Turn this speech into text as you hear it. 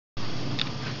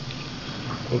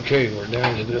Okay, we're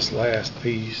down to this last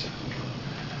piece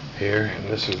here, and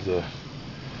this is the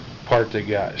part that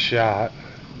got shot.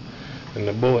 And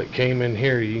the bullet came in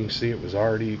here. You can see it was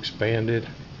already expanded.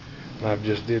 And I've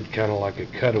just did kind of like a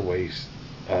cutaway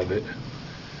of it.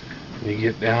 And you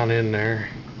get down in there,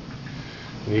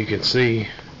 and you can see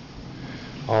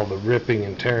all the ripping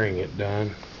and tearing it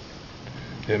done.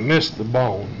 It missed the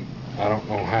bone. I don't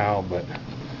know how, but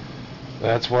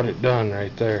that's what it done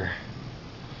right there.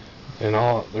 And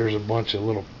there's a bunch of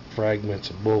little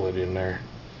fragments of bullet in there.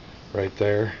 Right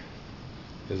there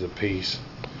is a piece.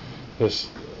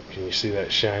 Can you see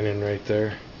that shining right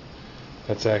there?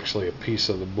 That's actually a piece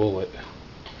of the bullet,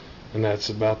 and that's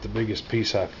about the biggest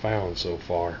piece I've found so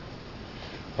far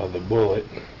of the bullet.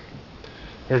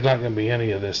 There's not going to be any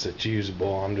of this that's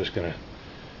usable. I'm just going to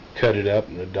cut it up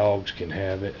and the dogs can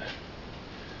have it.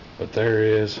 But there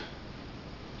is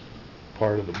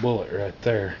part of the bullet right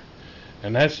there.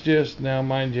 And that's just, now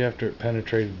mind you, after it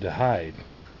penetrated the hide.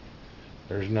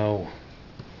 There's no,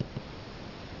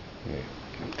 let me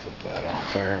flip that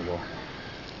off there and we'll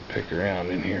pick around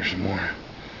in here some more.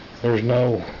 There's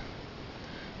none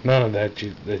of that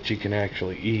you can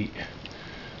actually eat.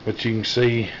 But you can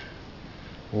see,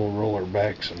 we'll roll her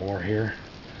back some more here.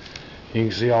 You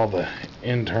can see all the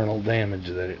internal damage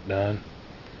that it done.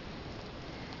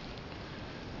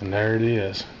 And there it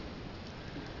is.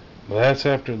 Well, that's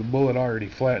after the bullet already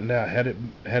flattened out. Had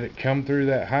it come through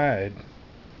that hide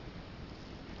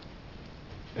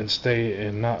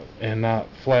and not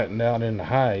flattened out in the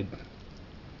hide,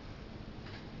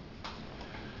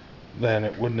 then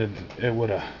it would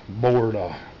have bored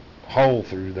a hole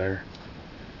through there.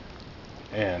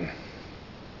 And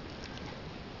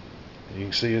you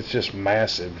can see it's just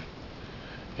massive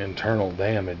internal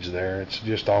damage there. It's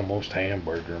just almost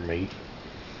hamburger meat.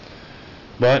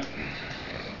 But